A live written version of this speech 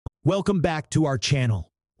Welcome back to our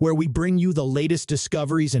channel, where we bring you the latest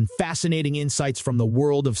discoveries and fascinating insights from the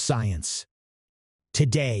world of science.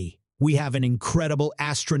 Today, we have an incredible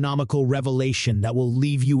astronomical revelation that will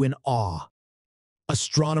leave you in awe.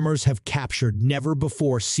 Astronomers have captured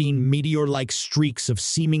never-before-seen meteor-like streaks of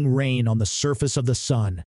seeming rain on the surface of the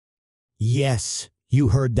sun. Yes, you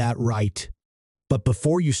heard that right. But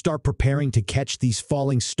before you start preparing to catch these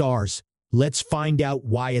falling stars, let's find out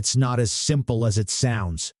why it's not as simple as it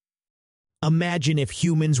sounds. Imagine if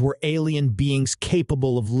humans were alien beings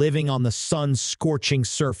capable of living on the sun's scorching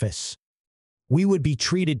surface. We would be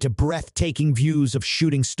treated to breathtaking views of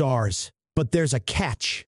shooting stars, but there's a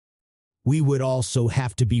catch. We would also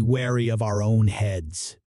have to be wary of our own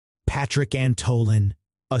heads. Patrick Antolin,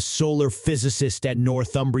 a solar physicist at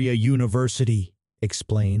Northumbria University,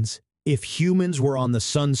 explains, if humans were on the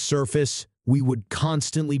sun's surface, we would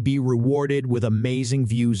constantly be rewarded with amazing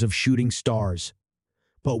views of shooting stars.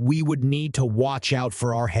 But we would need to watch out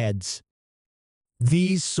for our heads.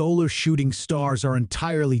 These solar shooting stars are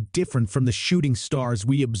entirely different from the shooting stars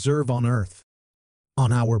we observe on Earth.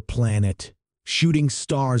 On our planet, shooting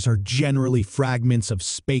stars are generally fragments of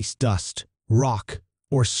space dust, rock,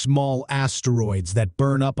 or small asteroids that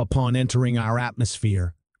burn up upon entering our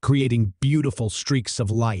atmosphere, creating beautiful streaks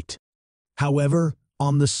of light. However,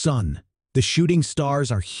 on the sun, the shooting stars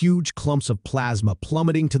are huge clumps of plasma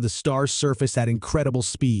plummeting to the star's surface at incredible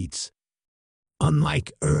speeds.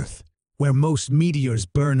 Unlike Earth, where most meteors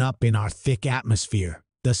burn up in our thick atmosphere,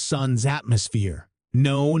 the sun's atmosphere,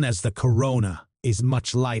 known as the corona, is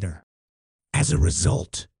much lighter. As a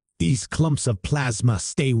result, these clumps of plasma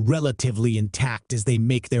stay relatively intact as they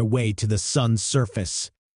make their way to the sun's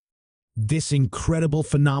surface. This incredible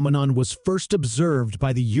phenomenon was first observed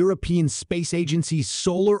by the European Space Agency's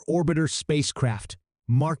Solar Orbiter spacecraft,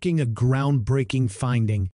 marking a groundbreaking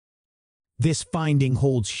finding. This finding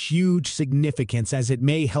holds huge significance as it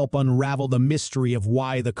may help unravel the mystery of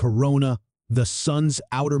why the corona, the sun's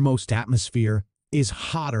outermost atmosphere, is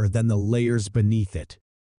hotter than the layers beneath it.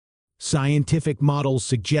 Scientific models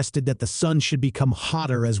suggested that the sun should become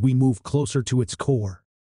hotter as we move closer to its core.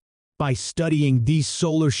 By studying these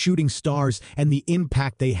solar shooting stars and the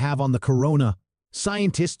impact they have on the corona,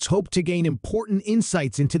 scientists hope to gain important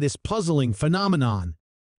insights into this puzzling phenomenon.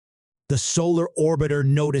 The Solar Orbiter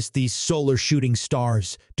noticed these solar shooting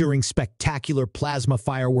stars during spectacular plasma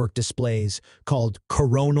firework displays called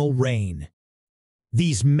coronal rain.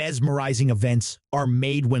 These mesmerizing events are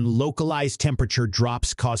made when localized temperature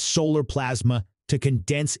drops cause solar plasma to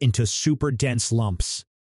condense into super-dense lumps.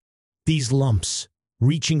 These lumps,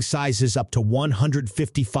 reaching sizes up to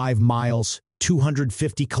 155 miles,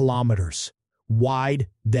 250 kilometers, wide,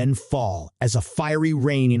 then fall as a fiery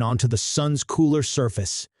rain onto the sun's cooler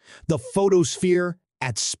surface. The photosphere,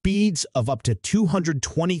 at speeds of up to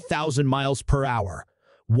 220,000 miles per hour,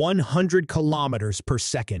 100 kilometers per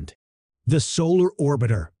second. The Solar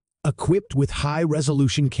Orbiter, equipped with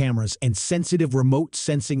high-resolution cameras and sensitive remote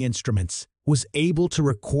sensing instruments, was able to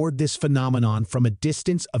record this phenomenon from a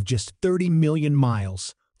distance of just 30 million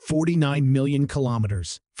miles, 49 million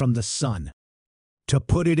kilometers, from the sun. To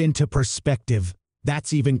put it into perspective,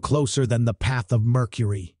 that's even closer than the path of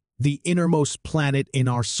Mercury, the innermost planet in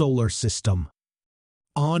our solar system.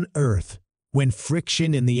 On Earth, when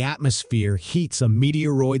friction in the atmosphere heats a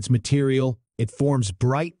meteoroid's material, it forms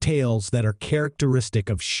bright tails that are characteristic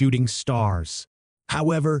of shooting stars.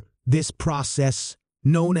 However, this process,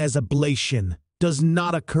 known as ablation, does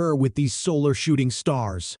not occur with these solar shooting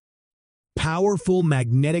stars. Powerful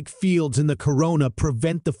magnetic fields in the corona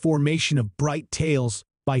prevent the formation of bright tails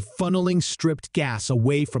by funneling stripped gas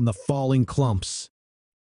away from the falling clumps.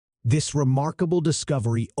 This remarkable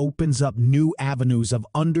discovery opens up new avenues of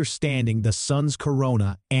understanding the sun's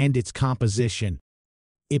corona and its composition.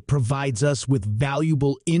 It provides us with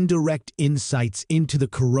valuable indirect insights into the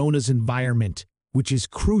corona's environment, which is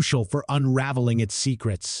crucial for unraveling its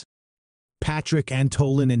secrets. Patrick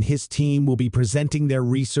Antolin and his team will be presenting their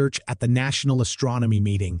research at the National Astronomy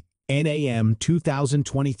Meeting, NAM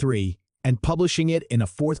 2023, and publishing it in a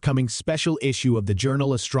forthcoming special issue of the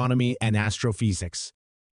journal Astronomy and Astrophysics.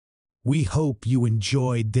 We hope you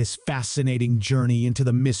enjoyed this fascinating journey into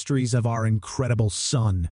the mysteries of our incredible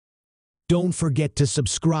sun. Don't forget to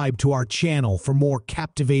subscribe to our channel for more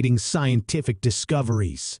captivating scientific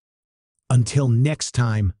discoveries. Until next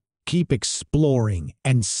time, keep exploring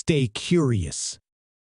and stay curious.